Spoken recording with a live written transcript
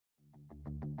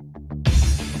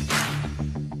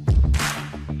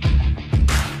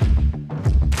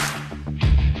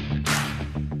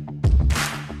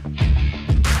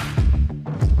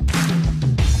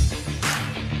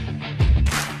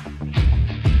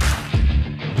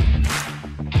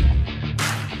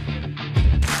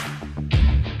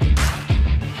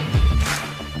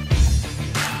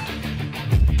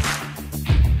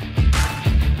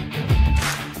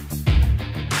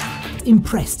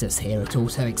impressed us here at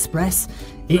Auto Express.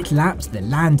 It lapped the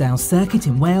Landau circuit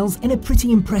in Wales in a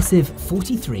pretty impressive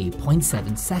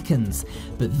 43.7 seconds,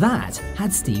 but that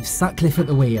had Steve Sutcliffe at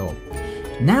the wheel.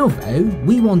 Now though,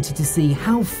 we wanted to see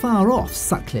how far off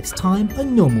Sutcliffe's time a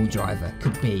normal driver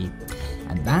could be,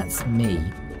 and that's me.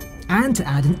 And to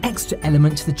add an extra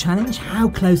element to the challenge, how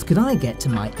close could I get to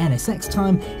my NSX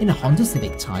time in a Honda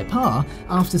Civic Type R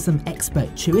after some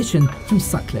expert tuition from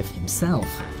Sutcliffe himself?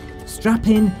 Strap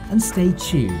in and stay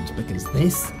tuned, because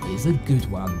this is a good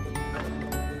one.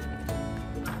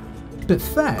 But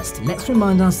first, let's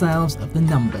remind ourselves of the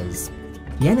numbers.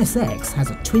 The NSX has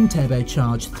a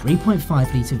twin-turbocharged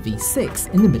 3.5-litre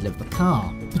V6 in the middle of the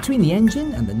car. Between the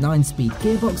engine and the 9-speed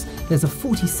gearbox, there's a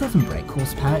 47 brake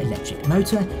horsepower electric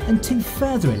motor and 2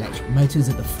 further electric motors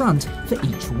at the front for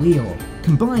each wheel.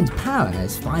 Combined power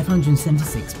is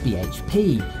 576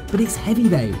 bhp, but it's heavy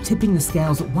though, tipping the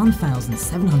scales at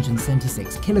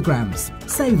 1,776 kilograms.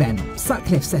 So then,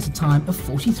 Sutcliffe set a time of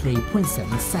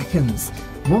 43.7 seconds.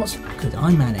 What could I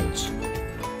manage?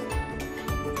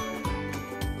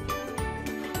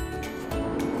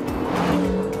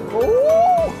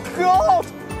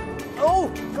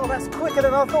 That's quicker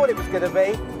than I thought it was going to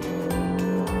be.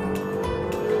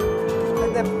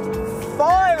 And they're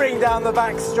firing down the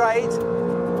back straight,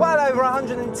 well over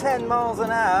 110 miles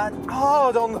an hour,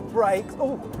 hard on the brakes.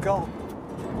 Oh God,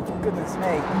 goodness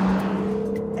me.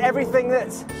 Everything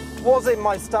that was in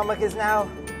my stomach is now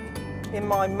in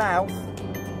my mouth.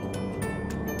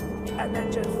 And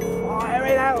then just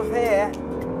firing out of here.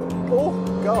 Oh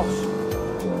gosh.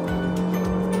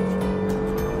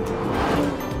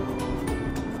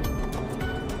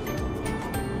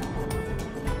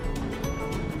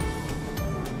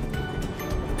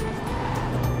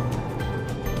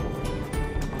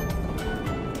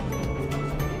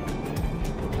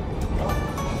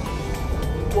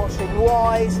 Watching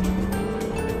wide,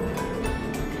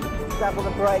 double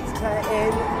the brakes, turn it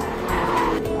in,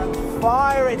 and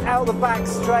fire it out the back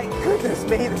straight. Goodness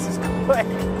me, this is quick.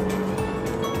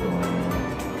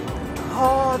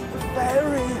 Hard,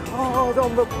 very hard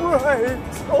on the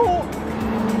brakes. Oh,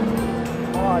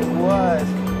 my word.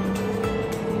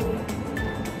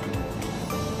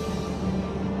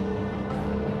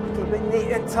 Keep it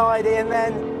neat and tidy and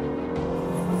then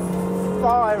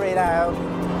fire it out.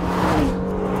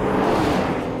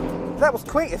 That was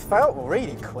quick. It felt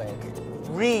really quick.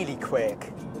 Really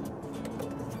quick.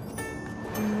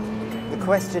 The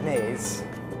question is,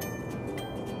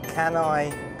 can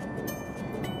I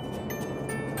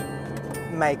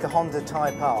make a Honda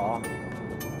Type R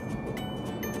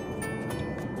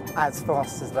as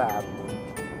fast as that?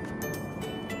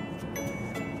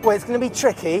 Well, it's going to be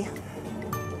tricky,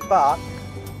 but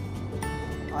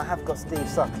I have got Steve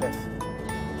Sutcliffe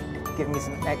giving me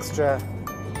some extra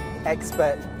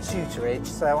expert tutorage,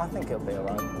 so I think it'll be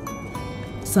alright.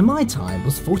 So my time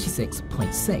was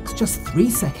 46.6, just 3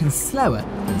 seconds slower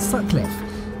than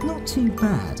Sutcliffe. Not too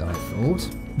bad, I thought.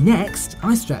 Next,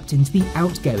 I strapped into the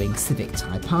outgoing Civic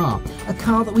Type R, a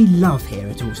car that we love here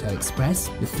at Auto Express.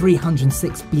 The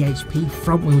 306 bhp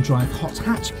front-wheel drive hot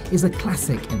hatch is a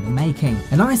classic in the making,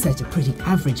 and I set a pretty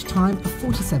average time of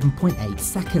 47.8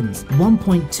 seconds,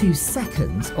 1.2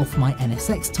 seconds off my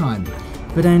NSX time,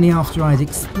 but only after I'd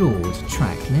explored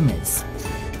track limits.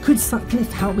 Could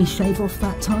Sutcliffe help me shave off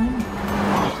that time?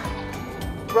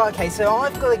 Right, okay, so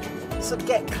I've got to sort of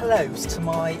get close to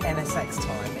my NSX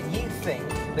time, and you think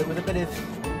that with a bit of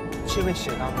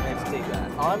tuition I'm going to be able to do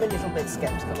that. I'm a little bit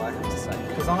sceptical, I have to say,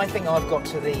 because I think I've got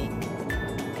to the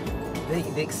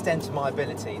extent of my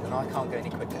ability that I can't go any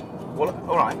quicker. Well,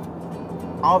 all right.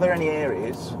 Are there any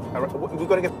areas, we've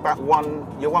got to get about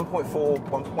you're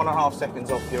 1.5 seconds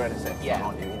off your NSX, yeah,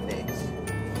 aren't you, in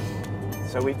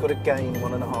this? So we've got to gain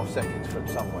 1.5 seconds from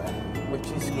somewhere, which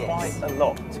is quite a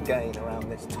lot to gain around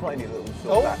this tiny little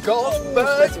short back. Gosh,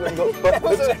 birds!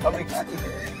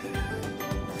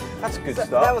 That's a good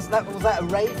start. Was that a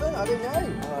raven? I don't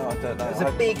know. Oh, I don't know. It was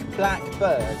a big black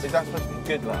bird. Is that supposed to be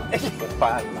good luck or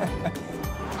bad luck?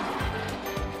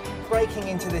 Braking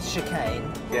into this chicane,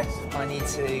 yes, I need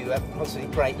to possibly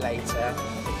brake later,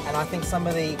 and I think some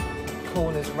of the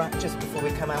corners right just before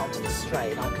we come out onto the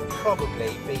straight, I could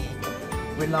probably be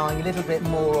relying a little bit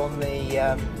more on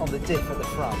the diff at the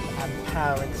front and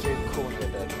powering through the corner a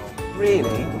bit more.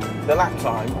 Really, the lap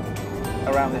time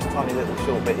around this tiny little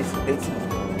short bit is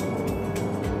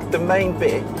the main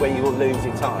bit where you will lose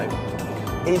your time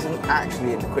isn't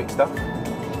actually in the quick stuff,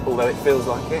 although it feels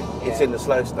like it. It's in the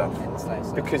slow stuff.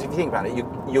 Because if you think about it,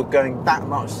 you're going that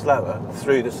much slower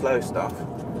through the slow stuff.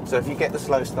 So if you get the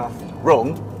slow stuff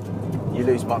wrong, you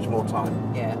lose much more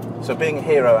time. Yeah. So being a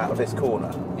hero out of this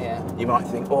corner, Yeah. you might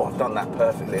think, oh, I've done that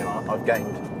perfectly and I've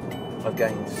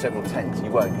gained several tenths. You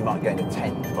won't. You might gain a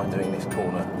tenth by doing this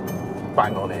corner.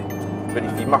 Bang on it. But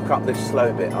if you muck up this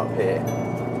slow bit up here,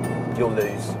 you'll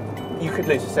lose. You could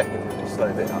lose a second with this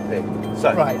slow bit up here.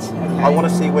 So Right, okay. I want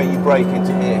to see where you brake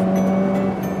into here.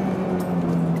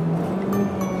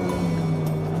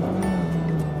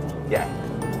 Yeah.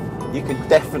 You can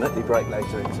definitely brake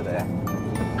later into there.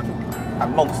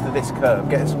 And monster this curve.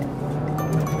 That's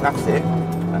it.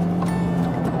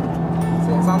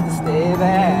 So it's understeer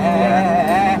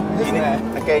there.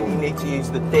 Again, you need to use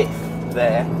the diff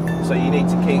there. So you need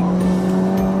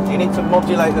to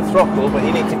modulate the throttle, but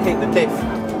you need to keep the diff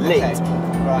lit. Okay,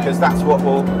 right. Because that's what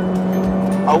will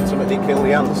ultimately kill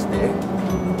the understeer.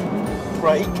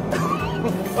 Brake.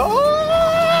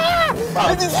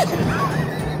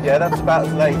 Yeah, that's about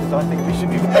as late as I think we should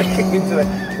be braking into it.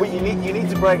 Well, you need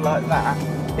to brake like that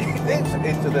into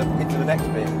the next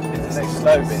bit, into the next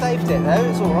slow bit. Saved it though,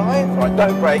 it's alright. Right,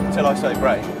 don't brake until I say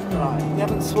brake. Right, you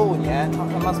haven't sworn yet.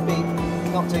 I must be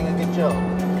not doing a good job.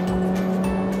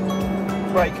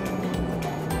 Brake.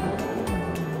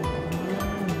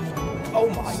 Oh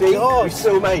my See, god! we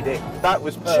still made it. That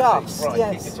was perfect. Just, right,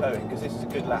 yes. keep your toe in because this is a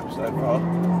good lap so far.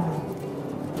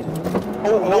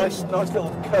 Oh, nice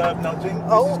little curve nudging.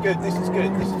 This is good. This is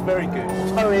good. This is very good.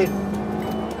 Toe in.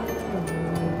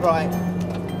 Right,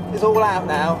 it's all out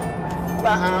now.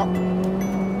 Flat out.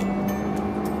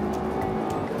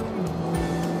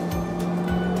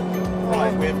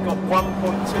 Right, we've got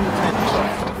 1.2 tenths so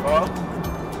far.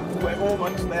 We're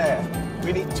almost there.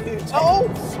 We need 2 tenths.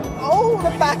 Oh,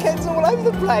 the back end's all over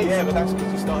the place. Yeah, but that's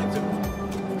because you're starting to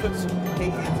put some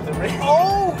heat into the rim.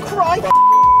 Oh, crikey!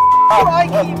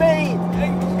 Crikey me!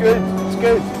 It's good, it's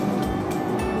good.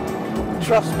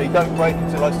 Trust me, don't brake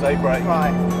until I say brake.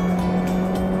 Right.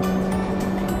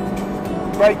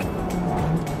 Brake.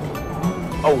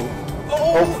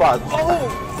 Oh fudge.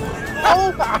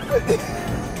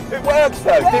 It works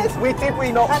though. Yes. Did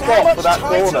we not And stop how much for that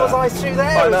tighter corner? was I through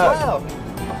there as well?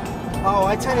 Oh,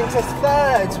 I turned into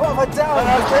thirds. What have I done?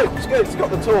 No, it's good. It's good. It's got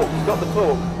the torque. It's got the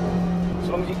torque. As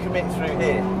long as you commit through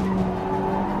here.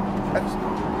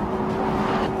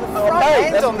 The front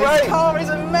end on this car is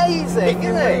amazing, If you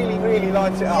isn't it? really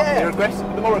light it up, Yeah. you're aggressive.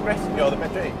 The more aggressive you are, the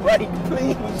better it is. Brake,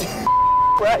 please.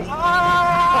 Brake.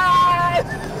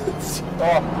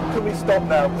 Oh, can we stop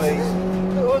now, please?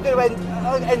 We're going to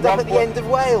end up at the end of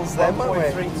Wales then, won't we?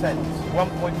 1.3 tenths.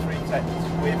 1.3 tenths.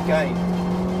 We've gained.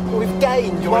 We've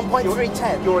gained 1.3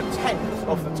 tenths. You're a tenth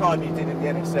of the time you did in the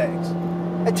NSX.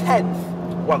 A tenth?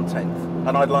 1/10.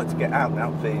 And I'd like to get out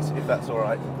now, please, if that's all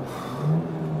right.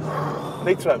 I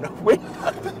need to open up a window.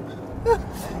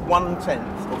 1/10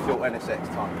 of your NSX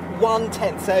time.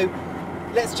 1/10. So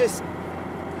let's just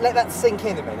let that sink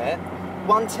in a minute.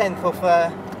 1/10 of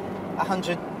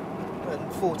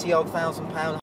 140 odd thousand pound